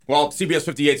Well, CBS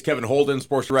 58's Kevin Holden,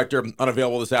 sports director,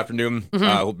 unavailable this afternoon.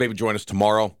 He'll maybe join us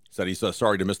tomorrow. Said he's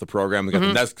sorry to miss the program. We got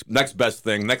the next best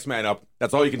thing, next man up.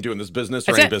 That's all you can do in this business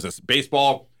or any business.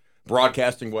 Baseball,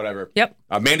 broadcasting, whatever. Yep.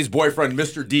 Mandy's boyfriend,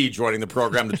 Mr. D, joining the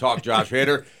program to talk Josh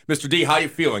Hader. Mr. D, how you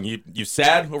feeling? You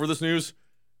sad over this news?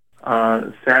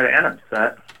 Sad and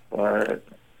upset, but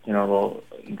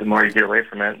the more you get away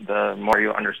from it, the more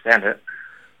you understand it.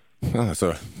 Well, that's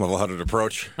a level-headed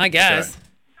approach. I guess.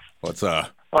 Okay.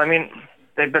 Well, I mean,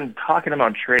 they've been talking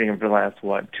about trading him for the last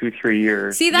 2-3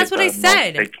 years. See, that's what I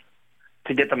said.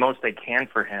 To get the most they can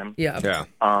for him. Yeah.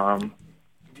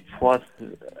 Plus,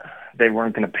 they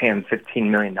weren't going to pay him $15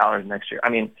 million next year. I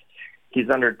mean, he's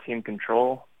under team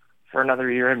control for another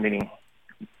year, meaning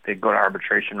they go to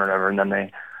arbitration or whatever, and then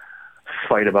they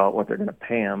fight about what they're going to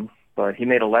pay him. But he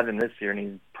made 11 this year, and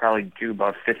he's probably due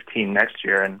about 15 next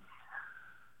year, and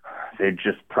they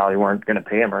just probably weren't going to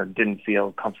pay him or didn't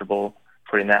feel comfortable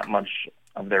putting that much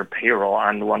of their payroll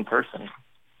on one person.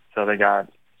 So they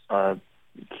got a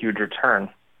huge return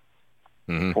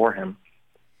for him.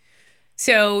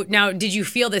 So now, did you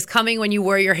feel this coming when you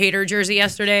wore your Hader jersey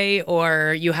yesterday,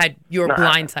 or you were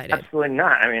blindsided? Absolutely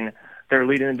not. I mean, they're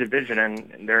leading the division,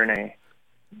 and they're in a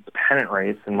pennant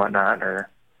race and whatnot. They're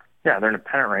in a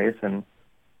pennant race, and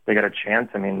they got a chance,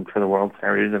 for the World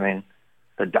Series.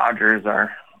 The Dodgers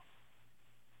are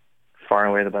far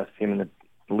and away the best team in the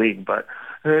league. But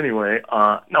anyway,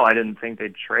 no, I didn't think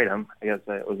they'd trade him. I guess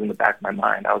it was in the back of my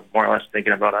mind. I was more or less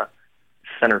thinking about a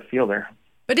center fielder.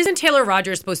 But isn't Taylor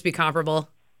Rogers supposed to be comparable?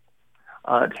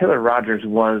 Taylor Rogers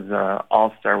was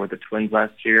all-star with the Twins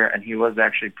last year, and he was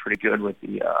actually pretty good with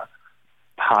the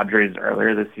Padres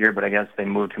earlier this year, but I guess they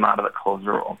moved him out of the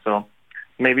closer role. So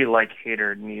maybe like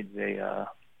Hader needs a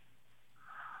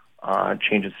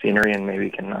change of scenery and maybe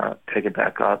can pick it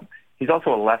back up. He's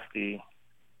also a lefty,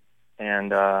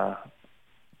 and I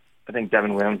think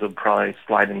Devin Williams will probably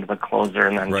slide into the closer,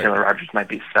 and then Taylor Rogers might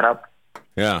be set up.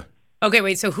 Yeah. Okay,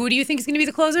 wait, so who do you think is going to be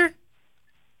the closer?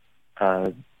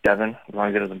 Devin, as long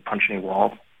as he doesn't punch any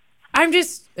walls.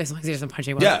 As long as he doesn't punch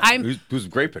any walls. Yeah, who's a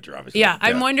great pitcher, obviously. Yeah,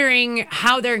 I'm wondering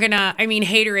how they're going to,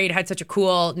 Haderade had such a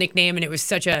cool nickname, and it was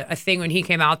such a thing when he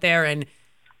came out there, and,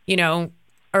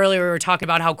 earlier we were talking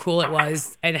about how cool it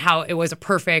was, and how it was a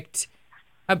perfect,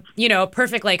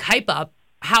 hype up.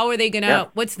 How are they going to,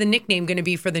 what's the nickname going to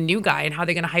be for the new guy, and how are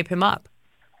they going to hype him up?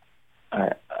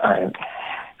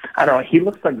 I don't know. He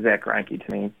looks like Zach Greinke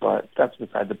to me, but that's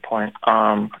beside the point.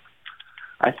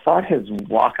 I thought his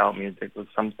walkout music was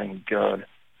something good.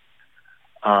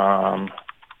 Are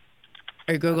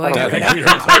you Googling it?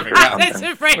 That's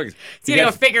right. He's going to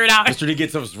go figure it out. Mr. D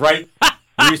gets his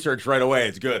research right away.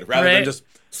 It's good. Rather than just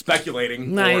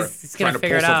speculating or He's trying to pull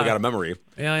something out of memory.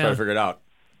 Trying to figure it out.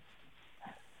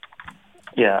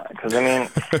 Yeah, because,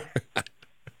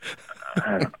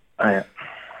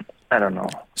 I don't know.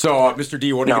 So, Mr.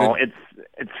 D, what are you going to...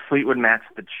 it's Fleetwood Mac's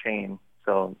The Chain,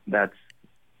 so that's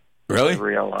really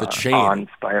real The Chain.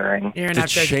 awe-inspiring. The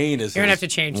Chain is... You're going to have to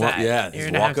change that. Yeah, you're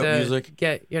going to have to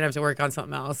you're going to have to work on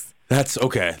something else. That's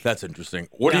okay. That's interesting.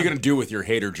 What are you going to do with your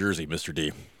Hader jersey, Mr.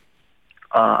 D?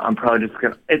 I'm probably just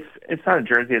going to... It's not a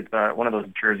jersey. It's one of those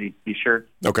jersey T-shirts.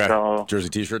 Okay, so, jersey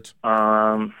T-shirts.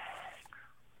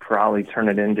 Probably turn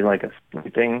it into like a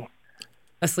sleeping...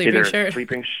 A sleeping shirt? A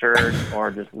sleeping shirt,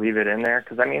 or just leave it in there.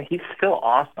 Because, he's still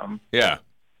awesome. Yeah.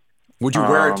 Would you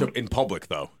wear it in public,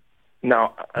 though?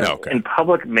 No. Okay. In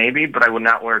public, maybe, but I would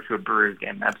not wear it to a Brewers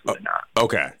game. Absolutely not.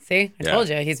 Okay. See? I told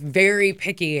you. He's very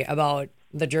picky about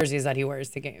the jerseys that he wears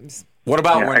to games. What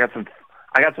about when...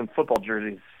 I got some football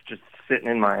jerseys just sitting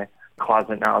in my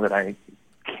closet now that I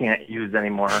can't use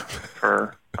anymore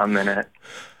for a minute.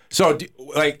 So,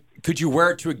 could you wear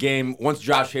it to a game once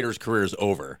Josh Hader's career is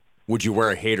over? Would you wear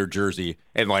a Hader jersey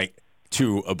and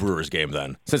to a Brewers game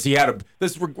then? Since he had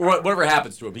whatever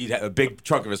happens to him, he had a big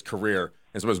chunk of his career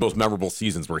and some of his most memorable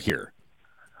seasons were here.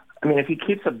 If he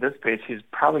keeps up this pace, he's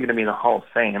probably going to be in the Hall of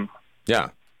Fame. Yeah.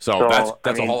 So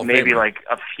that's a Hall of Fame. Maybe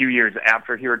a few years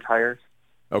after he retires.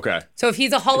 Okay. So if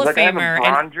he's a Hall of Famer, I have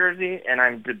a Braun jersey, and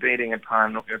I'm debating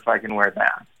upon if I can wear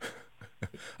that.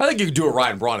 I think you could do a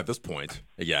Ryan Braun at this point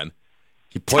again.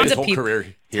 He played his whole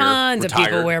career here. Tons retired. of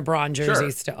people wear Braun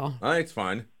jerseys still. I think it's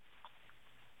fine.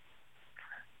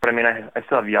 But I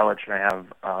still have Yelich, and I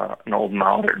have an old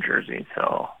Mauder jersey,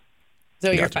 so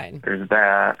you're fine. There's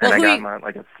that, and I got my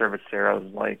a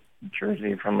Cerveceros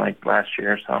jersey from last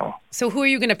year. So who are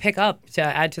you going to pick up to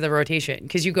add to the rotation?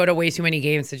 Because you go to way too many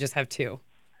games to just have two.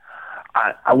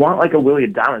 I want a Willie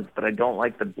Adames, but I don't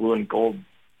like the blue and gold.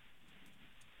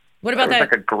 What about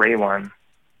that? A gray one.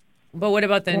 But what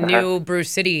about the new Bruce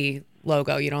City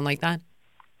logo? You don't like that?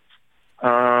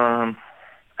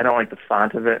 I I don't like the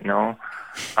font of it. No,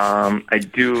 I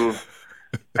do.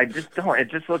 I just don't.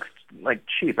 It just looks like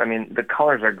cheap. I mean, the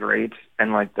colors are great,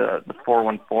 and like the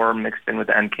 414 mixed in with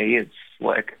the MK is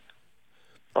slick.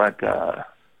 But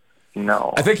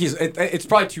no, I think it's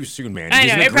probably too soon, man. I He's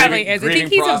know, in a it probably grading- is. I think grading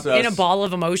he's process, in a ball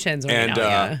of emotions right and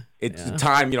now. it's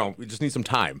time. We just need some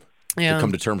time Yeah. to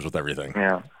come to terms with everything.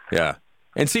 yeah. Yeah.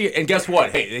 And guess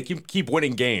what? Hey, they keep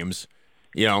winning games.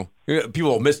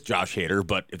 People will miss Josh Hader,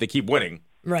 but if they keep winning,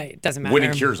 Right. Doesn't matter.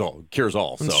 winning cures all.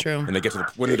 That's So, true. and they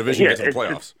win the division, get to the it's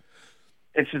playoffs.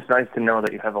 It's just nice to know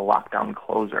that you have a lockdown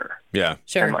closer. Yeah.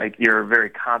 Sure. And like you're very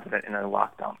confident in a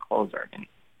lockdown closer. I mean,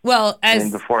 Well,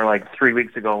 before like 3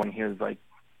 weeks ago when he was like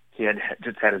he had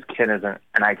just had his kid and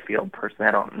I feel personally,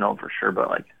 I don't know for sure, but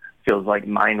like feels like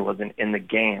mind wasn't in the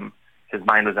game. His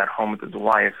mind was at home with his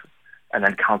wife, and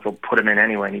then Council put him in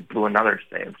anyway, and he blew another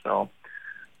save. So,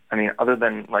 I mean, other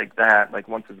than like that, like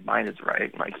once his mind is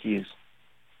right, like he's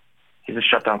a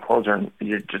shutdown closer, and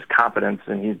you're just confidence,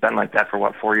 and he's been like that for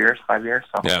what, 4 years, 5 years?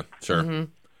 So Yeah, sure. Mm-hmm.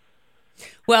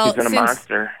 Well, he's been a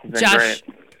monster. He's been great.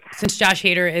 Since Josh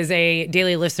Hader is a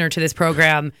daily listener to this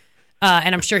program,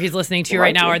 and I'm sure he's listening to you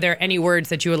right now, are there any words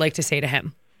that you would like to say to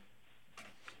him?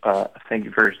 Thank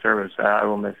you for your service. I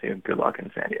will miss you. Good luck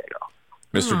in San Diego.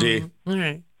 Mr. D, All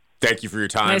right. thank you for your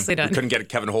time. Nicely done. We couldn't get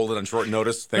Kevin Holden on short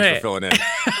notice. Thanks Right. for filling in.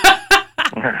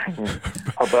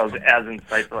 Although I was as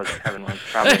insightful as Kevin was,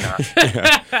 probably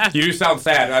not. You do sound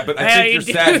sad, but I think your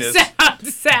sadness sound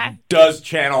sad. does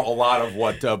channel a lot of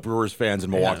what Brewers fans in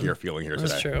Milwaukee are feeling here today.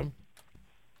 That's true.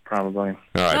 Probably. All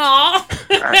right.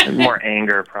 Aw. More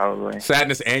anger, probably.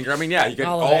 Sadness, anger. I mean, yeah, you get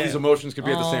All of all it. these emotions could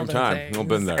be at the All same the time. things. You've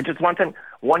been there. And just one thing,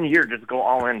 1 year, just go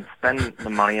all in, spend the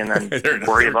money, and then There-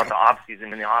 worry about the off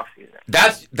season in the off season.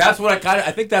 That's what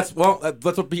I think that's what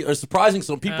is surprising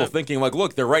some people thinking like,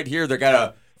 look, they're right here. They got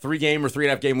a 3-game or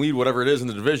 3.5 game lead, whatever it is in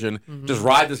the division. Mm-hmm. Just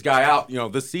ride this guy out,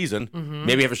 this season.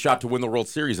 Maybe have a shot to win the World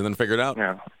Series and then figure it out.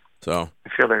 Yeah, So I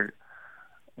feel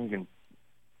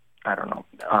I don't know.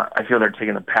 I feel they're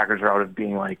taking the Packers route of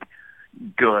being like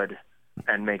good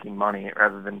and making money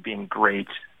rather than being great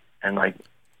and like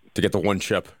to get the one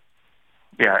chip.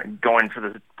 going for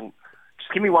the.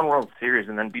 Just give me one World Series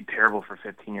and then be terrible for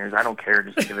 15 years. I don't care.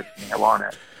 Just give it to me. I want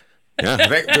it. Yeah, I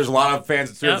think there's a lot of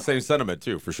fans that share the same sentiment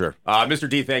too, for sure. Mr.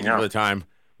 D, thank you for the time.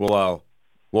 We'll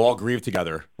all grieve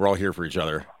together. We're all here for each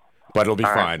other, but it'll be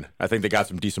fine. I think they got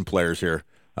some decent players here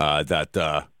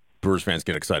that Brewers fans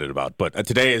get excited about. But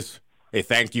today is a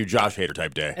thank you, Josh Hader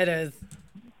type day. It is.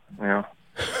 Yeah.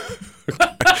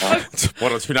 It's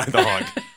 102.9 The Hog.